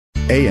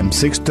AM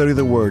 630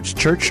 The Word's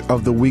Church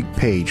of the Week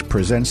page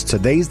presents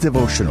today's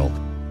devotional.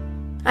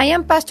 I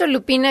am Pastor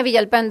Lupina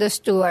Villalpando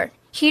Stewart.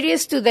 Here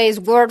is today's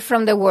word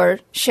from the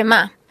Word,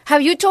 Shema.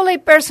 Have you told a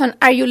person,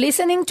 are you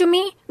listening to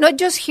me? Not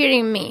just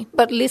hearing me,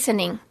 but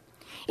listening.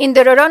 In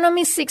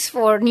Deuteronomy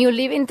 6:4, New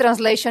Living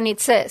Translation,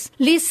 it says,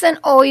 Listen,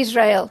 O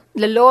Israel,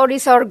 the Lord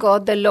is our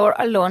God, the Lord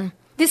alone.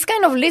 This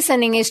kind of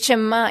listening is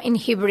Shema in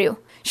Hebrew.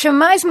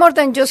 Shema is more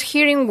than just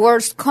hearing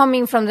words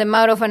coming from the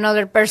mouth of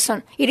another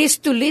person. It is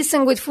to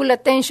listen with full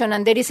attention,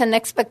 and there is an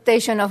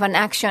expectation of an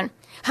action.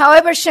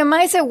 However, Shema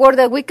is a word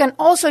that we can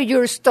also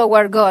use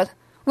toward God.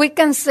 We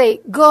can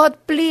say, God,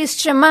 please,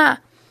 Shema.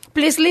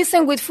 Please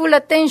listen with full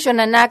attention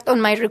and act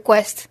on my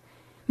request.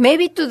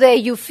 Maybe today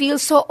you feel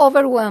so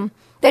overwhelmed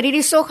that it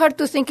is so hard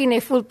to think in a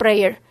full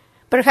prayer.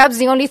 Perhaps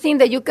the only thing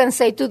that you can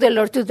say to the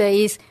Lord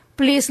today is,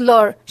 please,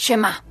 Lord,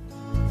 Shema.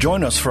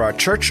 Join us for our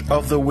Church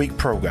of the Week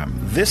program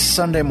this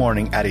Sunday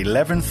morning at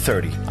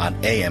 11:30 on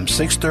AM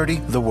 630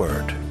 The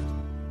Word.